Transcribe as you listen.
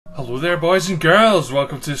Hello there, boys and girls,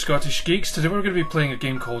 welcome to Scottish Geeks. Today we're going to be playing a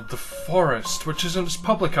game called The Forest, which is in its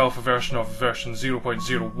public alpha version of version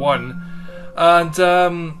 0.01, and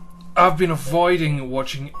I've been avoiding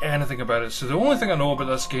watching anything about it, so the only thing I know about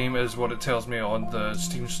this game is what it tells me on the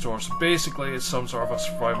Steam store. So basically it's some sort of a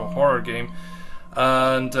survival horror game,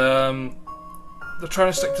 and they're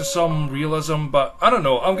trying to stick to some realism, but I don't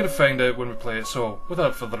know, I'm going to find out when we play it. So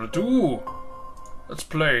without further ado, let's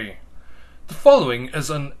play. The following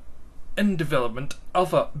is an in-development,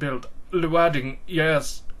 alpha-built, luading,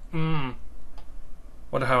 yes, Wonder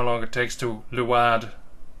how long it takes to luad.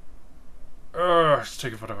 It's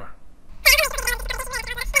taking forever.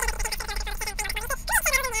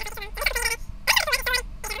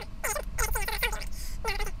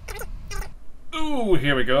 Ooh,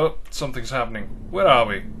 here we go. Something's happening. Where are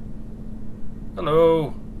we?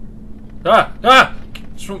 Hello. Ah!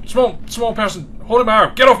 Small person, hold him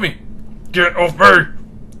arm. Get off me! Get off me!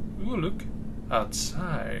 Ooh, look.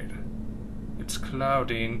 Outside. It's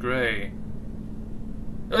cloudy and grey.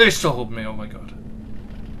 They still hold me, oh my god.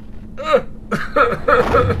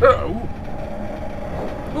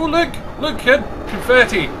 Ooh, look, kid!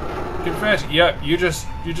 Confetti! Confetti! Yeah, you just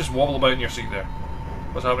wobble about in your seat there.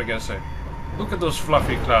 What's happening inside? Look at those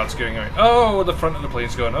fluffy clouds going away. Oh, the front of the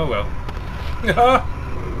plane's going, oh well. Where are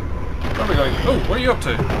we going? Oh, what are you up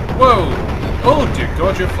to? Whoa! Oh dear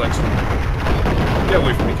god, you're flexible. Get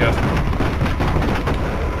away from me, cat.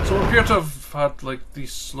 So we appear to have had like the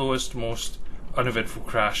slowest, most uneventful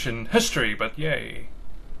crash in history, but yay.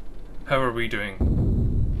 How are we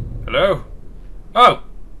doing? Hello? Oh!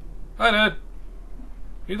 Hi, Dad.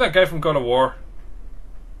 You that guy from God of War?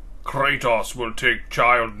 Kratos will take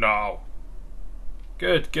child now.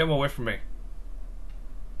 Good, get him away from me.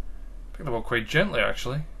 Picked him up quite gently,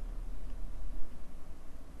 actually.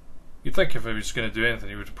 You'd think if he was going to do anything,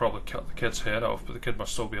 he would probably cut the kid's head off, but the kid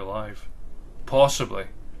must still be alive. Possibly.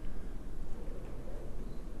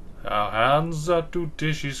 Our hands that do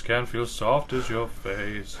dishes can feel soft as your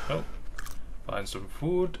face. Oh. Find some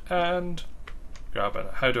food and grab it.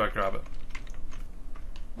 How do I grab it?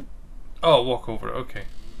 Oh, walk over it. Okay.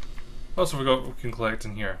 What else have we got we can collect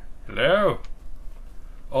in here? Hello?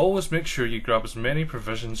 Always make sure you grab as many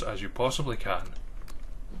provisions as you possibly can.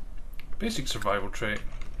 Basic survival trait.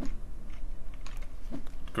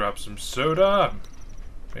 Grab some soda,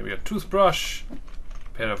 maybe a toothbrush,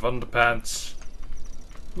 pair of underpants.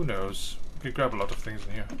 Who knows? We could grab a lot of things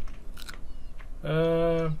in here.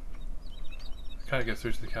 I can't get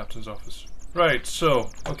through to the captain's office. Right, so,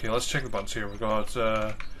 okay, let's check the buttons here. We've got,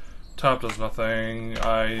 tab does nothing,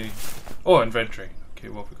 oh, inventory. Okay,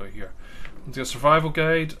 what have we got here? We've got a survival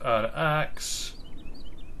guide, an axe,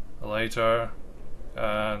 a lighter,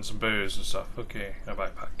 and some booze and stuff. Okay, and a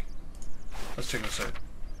backpack. Let's check this out.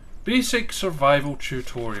 Basic survival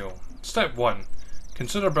tutorial. Step 1.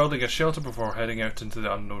 Consider building a shelter before heading out into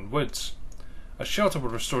the unknown woods. A shelter will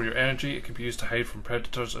restore your energy, it can be used to hide from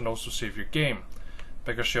predators and also save your game.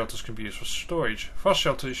 Bigger shelters can be used for storage. First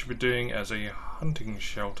shelter you should be doing is a hunting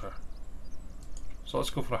shelter. So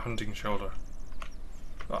let's go for a hunting shelter.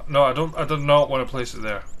 No, I do not want to place it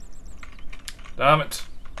there. Damn it.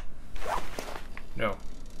 No.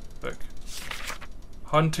 Look.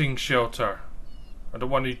 Hunting shelter. I don't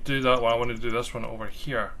want to do that one, I want to do this one over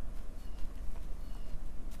here.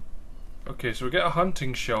 Okay, so we get a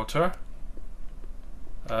hunting shelter.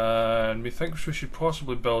 And we think we should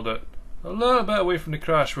possibly build it a little bit away from the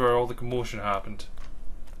crash where all the commotion happened.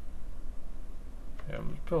 Yeah,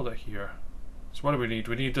 we'll build it here. So what do we need?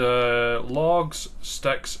 We need logs,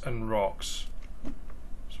 sticks and rocks.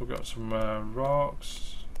 So we've got some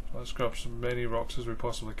rocks. Let's grab as many rocks as we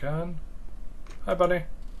possibly can. Hi bunny.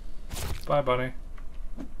 Bye bunny.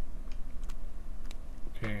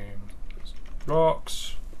 Okay,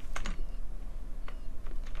 rocks.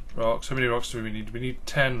 Rocks, how many rocks do we need? We need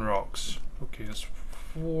 10 rocks. Okay, that's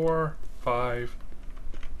 4, 5.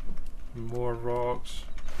 More rocks.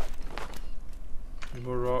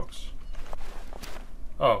 More rocks.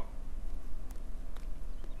 Oh.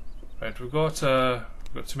 Right, we've got too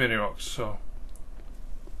many rocks, so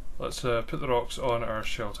let's put the rocks on our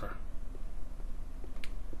shelter.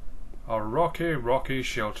 Our rocky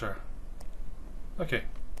shelter. Okay.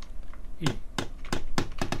 E.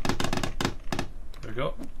 There we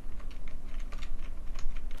go.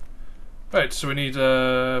 Right, so we need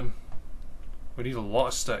a lot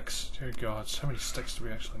of sticks. Dear God, how many sticks do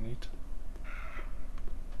we actually need?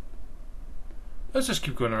 Let's just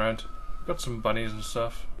keep going around. Got some bunnies and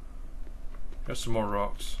stuff. Got some more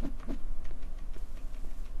rocks.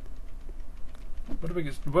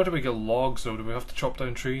 Where do we get logs though? Do we have to chop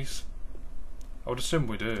down trees? I would assume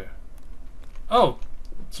we do. Oh!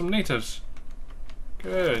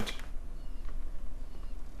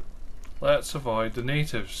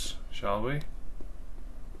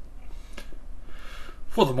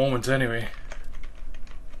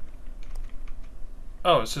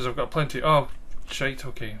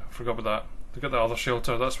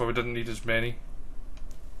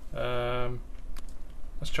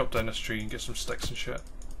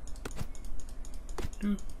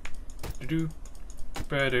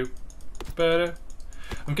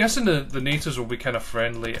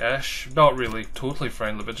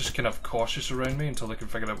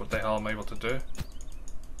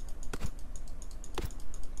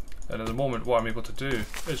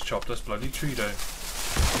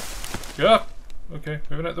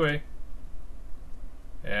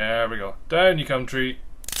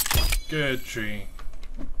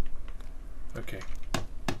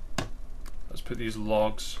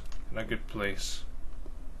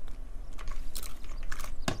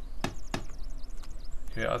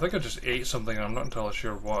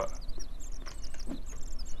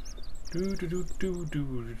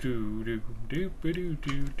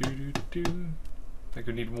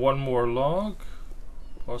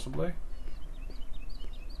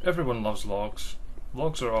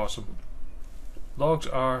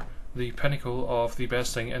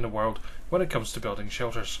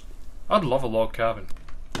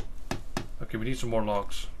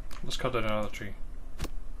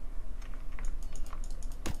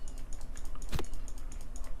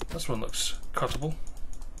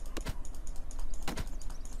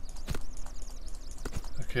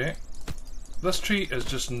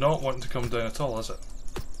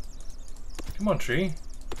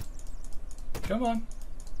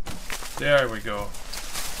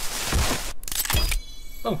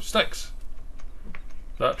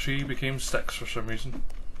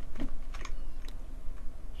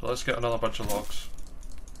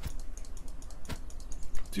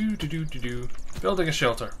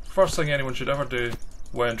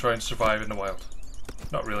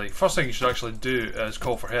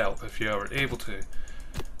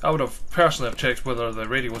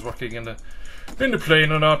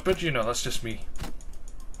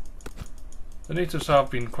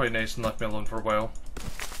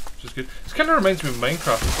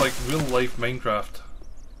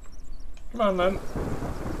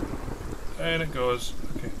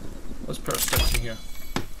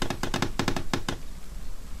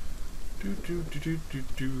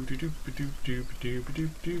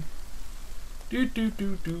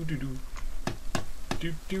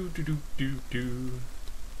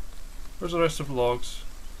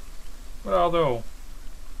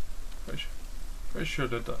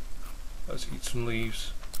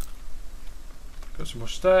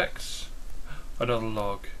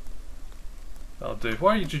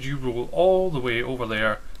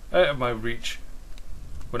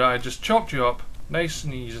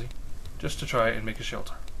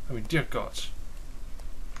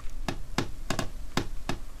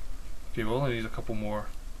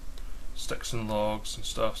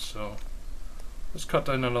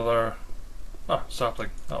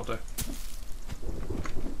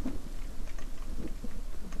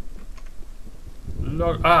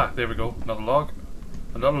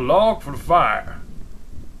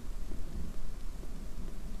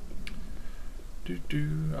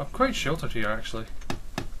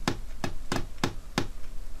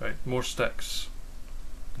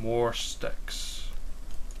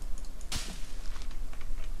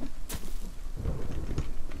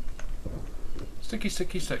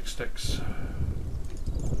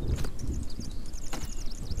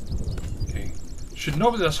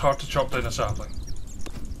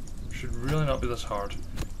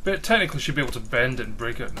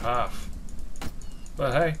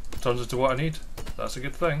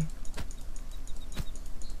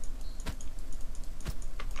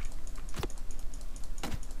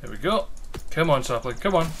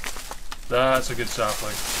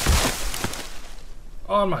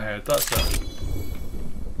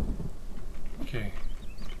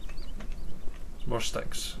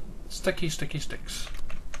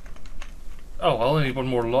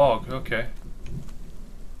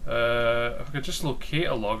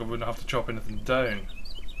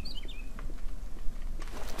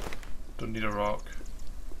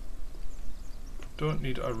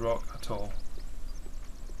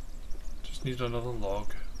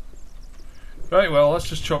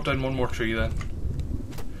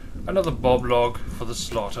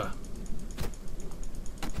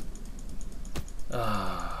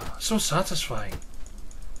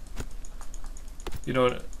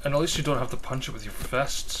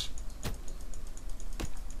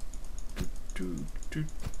 do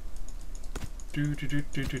do do do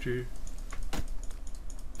do do do.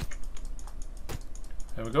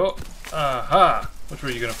 There we go. Aha! Which way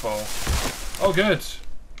are you gonna fall? Oh, good.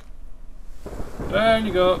 There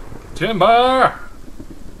you go. Timber!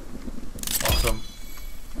 Awesome.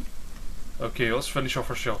 Okay, let's finish off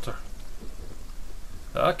our shelter.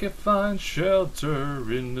 I can find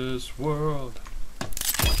shelter in this world.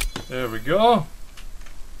 There we go.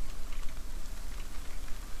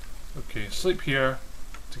 Okay, sleep here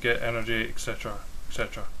to get energy, etc.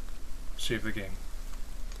 etc. Save the game.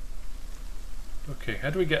 Okay, how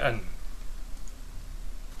do we get in?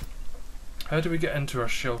 How do we get into our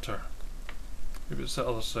shelter? Maybe it's the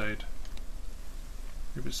other side.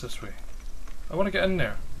 Maybe it's this way. I want to get in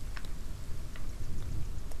there.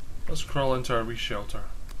 Let's crawl into our wee shelter.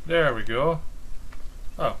 There we go.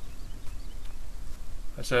 Oh.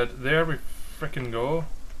 I said, there we frickin' go.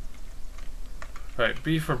 Right,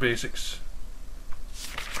 B for basics.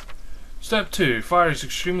 Step 2. Fire is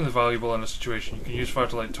extremely valuable in a situation. You can use fire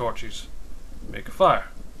to light torches. Make a fire.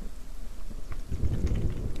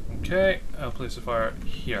 Okay, I'll place the fire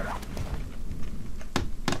here.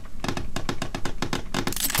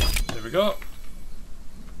 There we go.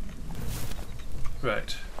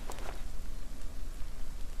 Right.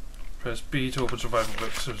 Press B to open survival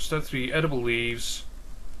book. So step 3, edible leaves.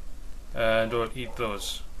 And don't eat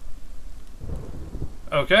those.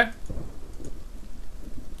 Okay.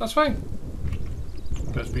 That's fine.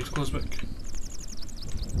 Press B to close book.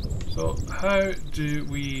 So how do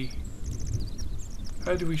we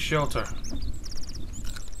shelter?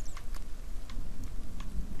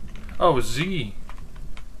 Oh, Z.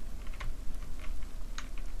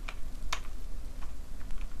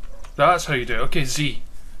 That's how you do it. Okay, Z.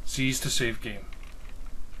 Z's to save game.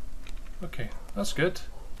 Okay, that's good.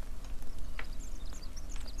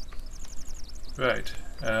 Right.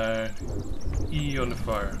 E on the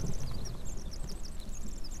fire.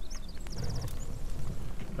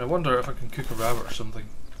 I wonder if I can cook a rabbit or something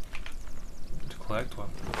to collect one.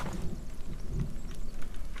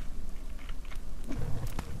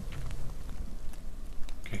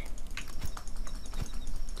 Okay.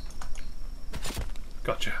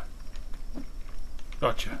 Gotcha.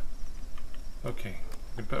 Gotcha. Okay.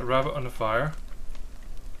 We can put a rabbit on the fire.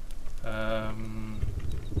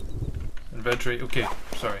 Inventory. Okay,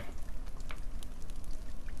 sorry.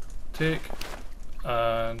 Take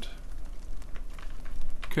and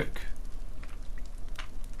cook.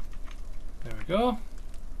 There we go.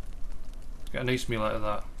 Get a nice meal out of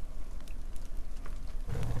that.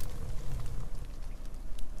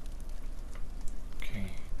 Okay.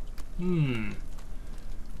 Wait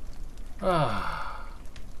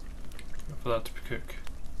for that to cook.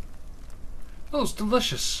 Oh, it's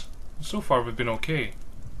delicious. So far we've been okay.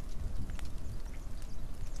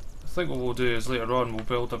 I think what we'll do is later on we'll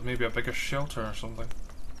build up maybe a bigger shelter or something.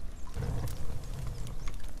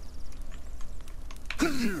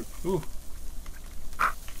 Ooh.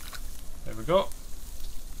 There we go.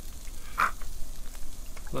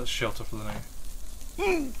 Let's shelter for the night.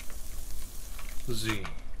 Z.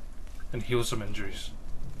 And heal some injuries.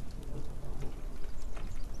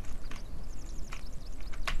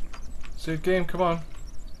 Save game, come on.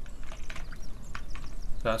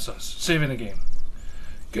 That's us. Saving the game.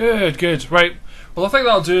 Good, good. Right. Well, I think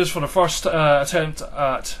that'll do us for the first attempt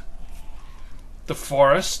at the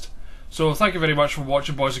forest. So thank you very much for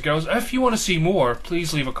watching, boys and girls. If you want to see more,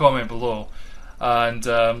 please leave a comment below. And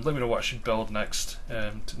let me know what I should build next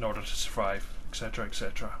in order to survive, etc,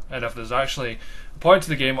 etc. And if there's actually a point to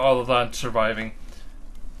the game other than surviving,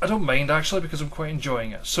 I don't mind actually, because I'm quite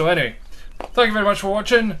enjoying it. So anyway, thank you very much for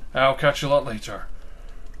watching. I'll catch you a lot later.